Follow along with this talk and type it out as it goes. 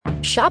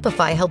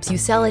Shopify helps you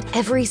sell at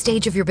every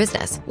stage of your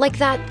business. Like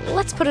that,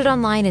 let's put it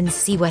online and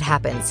see what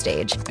happens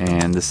stage.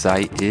 And the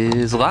site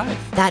is live.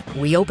 That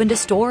we opened a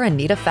store and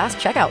need a fast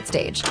checkout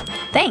stage.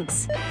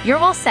 Thanks. You're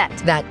all set.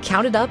 That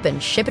count it up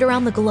and ship it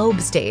around the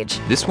globe stage.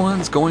 This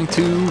one's going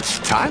to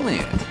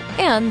Thailand.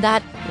 And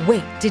that,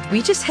 wait, did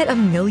we just hit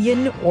 1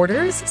 million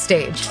orders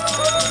stage?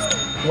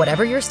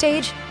 Whatever your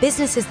stage,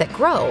 businesses that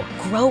grow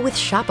with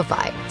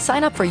Shopify.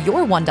 Sign up for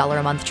your $1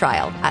 a month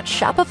trial at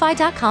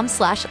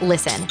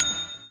shopify.com/listen.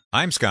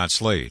 I'm Scott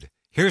Slade.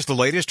 Here's the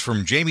latest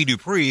from Jamie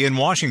Dupree in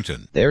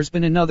Washington. There's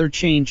been another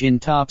change in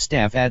top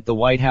staff at the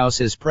White House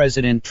as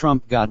President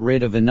Trump got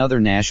rid of another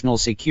national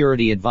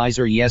security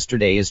advisor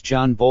yesterday as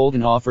John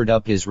Bolton offered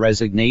up his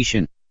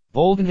resignation.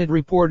 Bolton had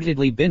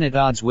reportedly been at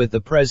odds with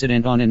the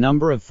president on a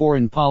number of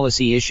foreign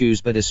policy issues,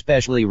 but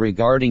especially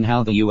regarding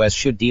how the U.S.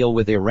 should deal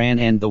with Iran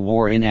and the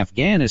war in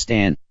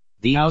Afghanistan.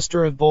 The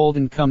ouster of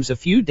Bolton comes a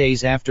few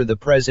days after the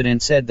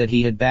president said that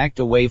he had backed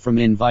away from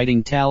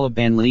inviting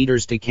Taliban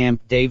leaders to Camp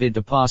David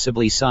to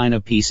possibly sign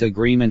a peace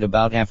agreement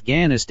about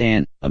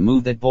Afghanistan, a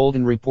move that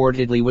Bolton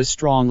reportedly was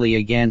strongly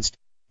against.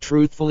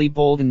 Truthfully,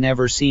 Bolton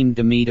never seemed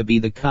to me to be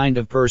the kind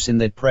of person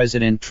that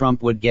President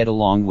Trump would get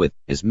along with,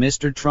 as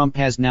Mr. Trump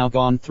has now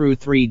gone through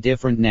 3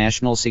 different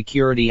national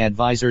security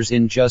advisors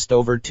in just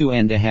over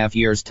 2.5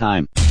 years'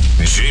 time.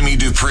 Jamie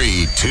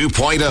Dupree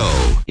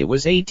 2.0. It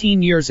was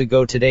 18 years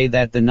ago today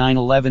that the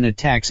 9/11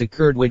 attacks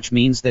occurred, which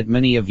means that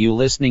many of you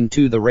listening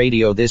to the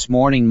radio this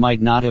morning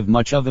might not have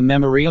much of a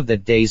memory of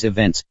that day's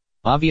events.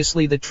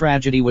 Obviously, the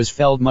tragedy was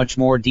felt much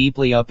more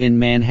deeply up in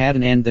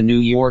Manhattan and the New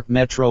York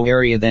metro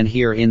area than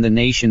here in the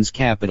nation's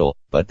capital,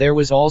 but there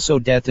was also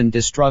death and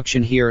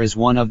destruction here as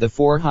one of the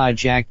 4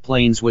 hijacked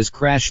planes was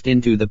crashed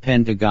into the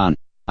Pentagon.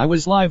 I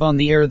was live on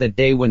the air that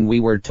day when we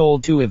were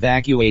told to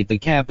evacuate the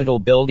Capitol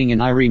building,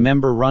 and I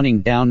remember running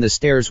down the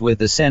stairs with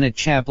the Senate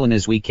chaplain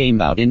as we came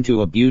out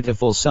into a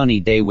beautiful sunny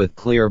day with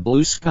clear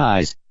blue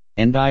skies.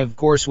 And I of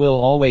course will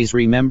always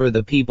remember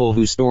the people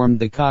who stormed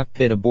the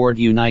cockpit aboard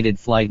United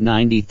Flight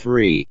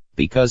 93,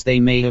 because they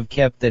may have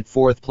kept that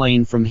 4th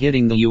plane from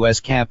hitting the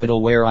U.S.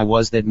 Capitol where I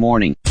was that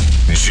morning.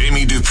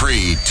 Jamie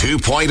Dupree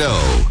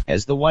 2.0.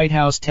 As the White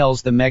House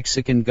tells the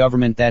Mexican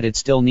government that it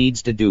still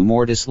needs to do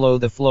more to slow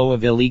the flow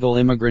of illegal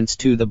immigrants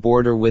to the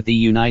border with the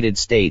United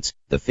States,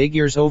 the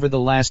figures over the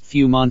last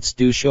few months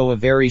do show a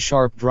very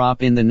sharp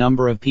drop in the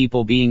number of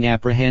people being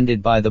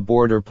apprehended by the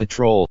Border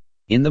Patrol.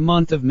 In the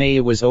month of May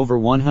it was over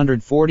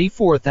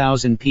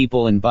 144,000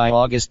 people, and by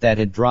August that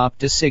had dropped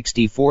to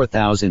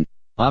 64,000.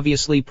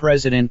 Obviously,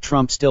 President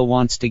Trump still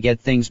wants to get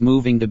things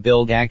moving to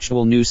build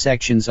actual new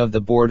sections of the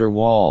border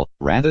wall,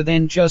 rather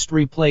than just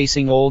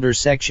replacing older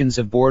sections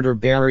of border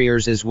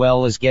barriers, as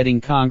well as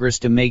getting Congress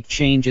to make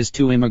changes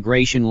to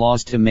immigration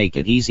laws to make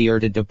it easier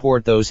to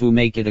deport those who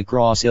make it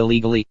across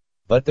illegally.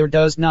 But there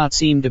does not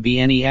seem to be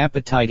any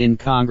appetite in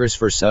Congress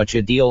for such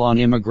a deal on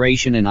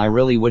immigration, and I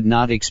really would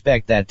not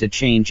expect that to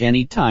change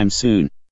anytime soon.